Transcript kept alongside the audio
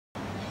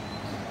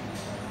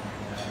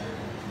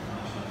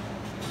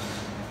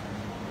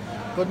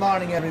Good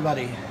morning,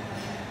 everybody.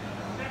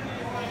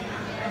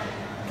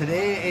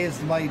 Today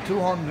is my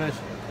 200th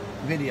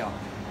video.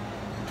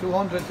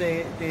 200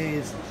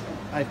 days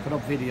I've put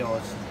up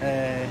videos.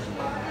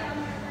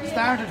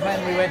 Started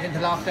when we went into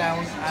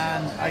lockdown,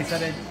 and I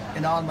said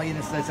in all my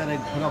units I said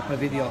I'd put up a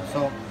video.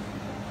 So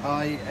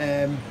I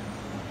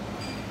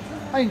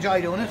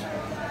enjoy doing it,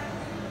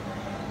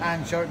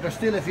 and sure, there's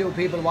still a few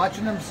people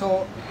watching them.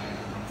 So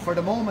for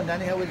the moment,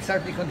 anyhow, we'll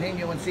certainly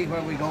continue and see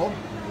where we go.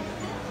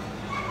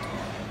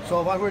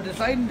 So what we're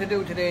deciding to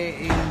do today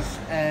is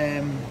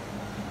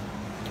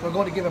we're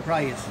going to give a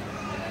prize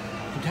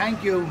to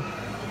thank you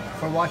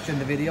for watching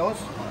the videos,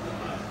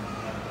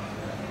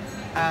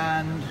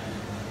 and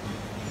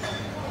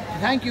to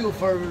thank you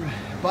for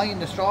buying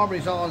the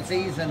strawberries all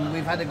season.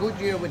 We've had a good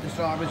year with the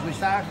strawberries. We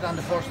started on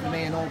the 1st of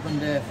May and opened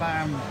the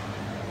farm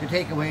to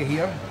take away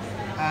here,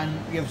 and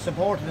you've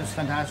supported us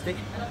fantastic.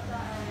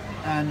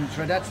 And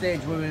for that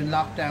stage we were in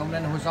lockdown,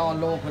 and it was all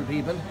local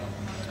people,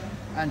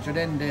 and so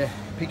then the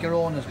Pick Your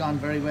Own has gone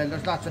very well.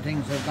 There's lots of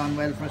things that have gone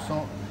well for us,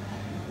 so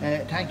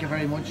thank you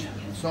very much.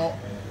 So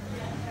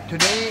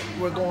today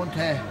we're going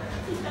to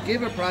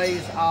give a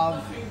prize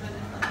of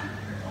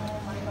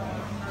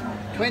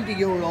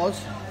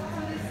 €20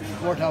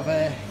 worth of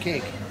a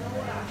cake.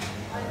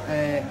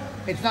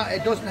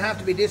 It doesn't have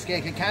to be this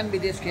cake. It can be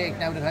this cake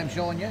now that I'm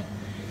showing you,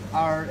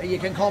 or you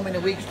can come in a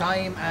week's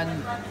time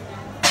and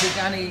pick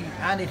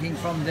anything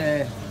from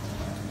the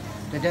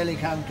deli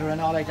counter and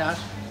all like that.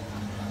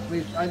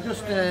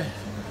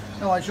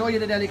 I'll show you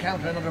the deli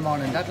counter another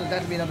morning. That'll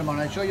be another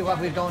morning. I'll show you what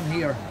we've done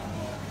here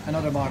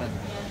another morning.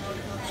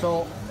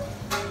 So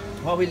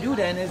what we'll do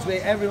then is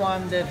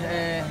everyone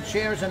that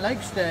shares and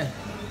likes the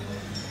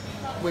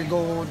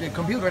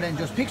computer then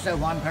just picks out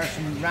one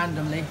person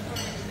randomly.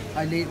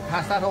 I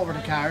pass that over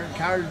to Carl.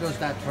 Carl does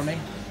that for me,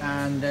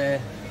 and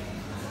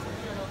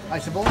I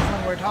suppose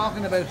when we're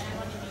talking about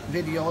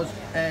videos,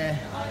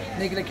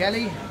 Nicola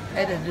Kelly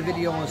edited the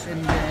videos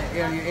in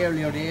the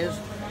earlier days,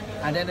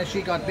 and then as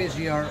she got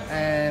busier,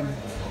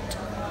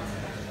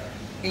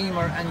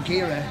 Emer and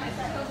Kira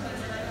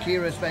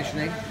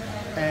especially,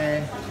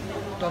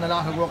 done a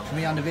lot of work for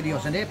me on the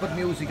videos, and they put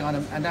music on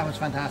them, and that was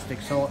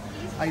fantastic. So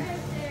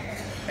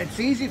it's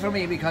easy for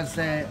me because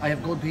I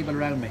have good people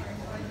around me,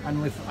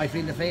 and I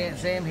feel the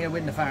same here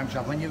with the farm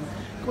shop. When you've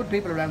good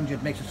people around you,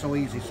 it makes it so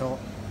easy. So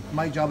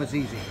my job is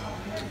easy.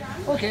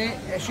 Okay,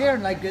 share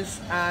and like this,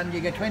 and you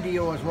get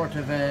 €20 worth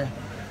of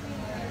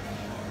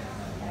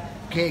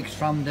cakes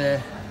from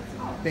the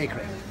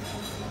bakery.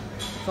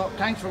 So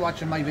thanks for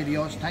watching my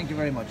videos. Thank you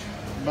very much.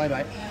 Bye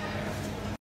bye.